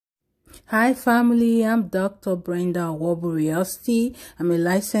Hi family, I'm Dr. Brenda Woburiosty. I'm a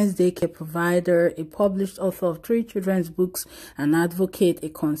licensed daycare provider, a published author of 3 children's books, an advocate, a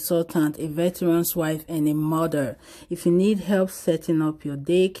consultant, a veteran's wife, and a mother. If you need help setting up your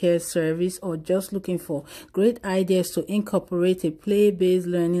daycare service or just looking for great ideas to incorporate a play-based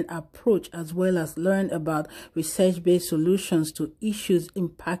learning approach as well as learn about research-based solutions to issues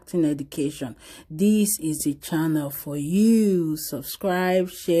impacting education, this is the channel for you. Subscribe,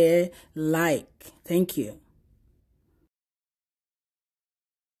 share, like. Thank you.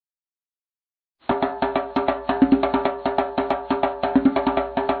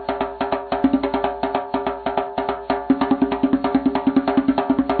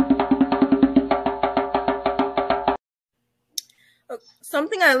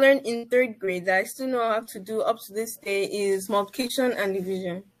 Something I learned in 3rd grade that I still know how to do up to this day is multiplication and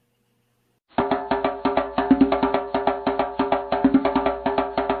division.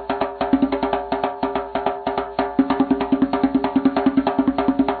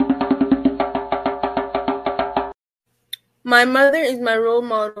 My mother is my role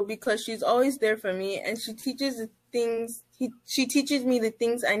model because she's always there for me and she teaches me the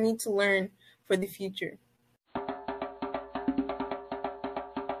things I need to learn for the future.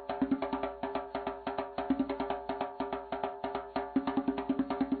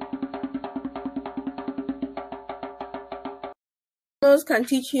 Animals can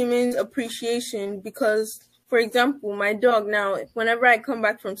teach humans appreciation because, for example, my dog now, whenever I come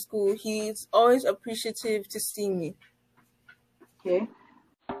back from school, he's always appreciative to see me. Okay.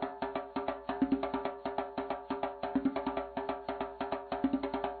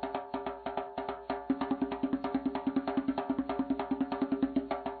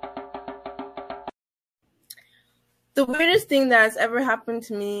 The weirdest thing that has ever happened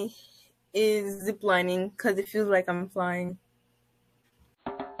to me is ziplining because it feels like I'm flying.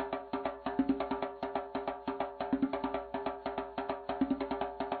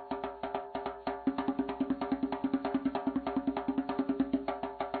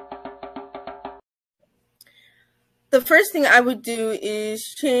 The first thing I would do is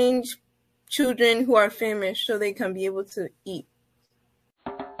change children who are famished so they can be able to eat.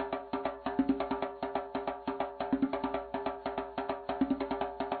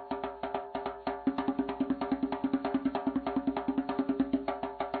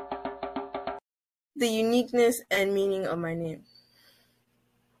 The uniqueness and meaning of my name.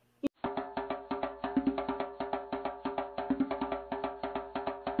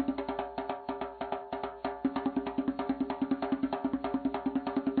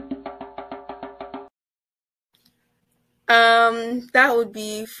 That would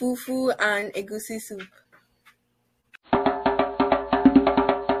be fufu and egusi soup.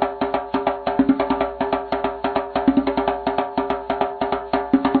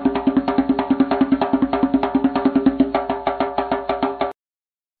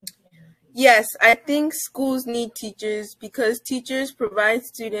 Yes, I think schools need teachers because teachers provide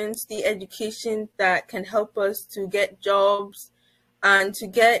students the education that can help us to get jobs and to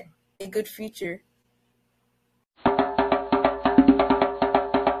get a good future.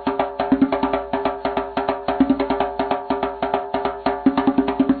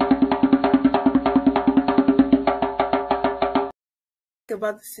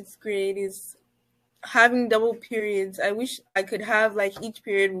 About the 6th grade is having double periods. I wish I could have like each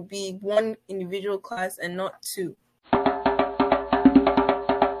period would be one individual class and not 2.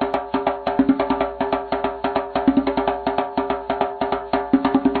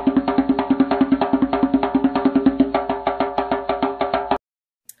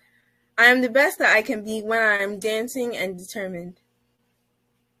 I am the best that I can be when I am dancing and determined.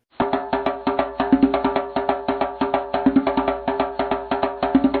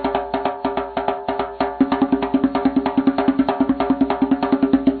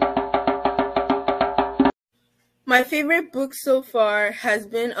 My favorite book so far has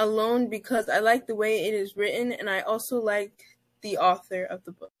been Alone because I like the way it is written and I also like the author of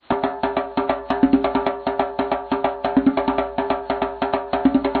the book.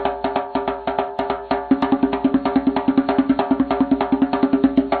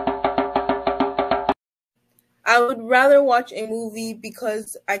 I would rather watch a movie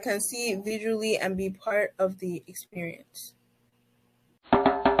because I can see it visually and be part of the experience.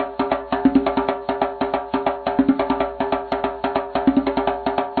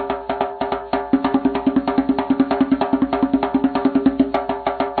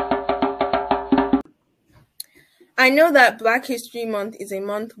 I know that Black History Month is a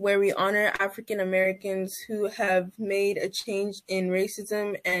month where we honor African Americans who have made a change in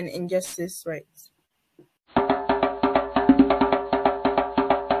racism and injustice rights.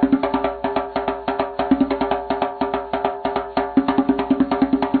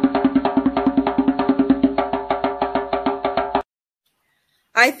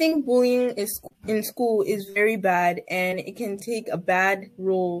 I think bullying in school is very bad, and it can take a bad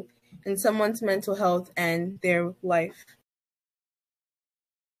role in someone's mental health and their life.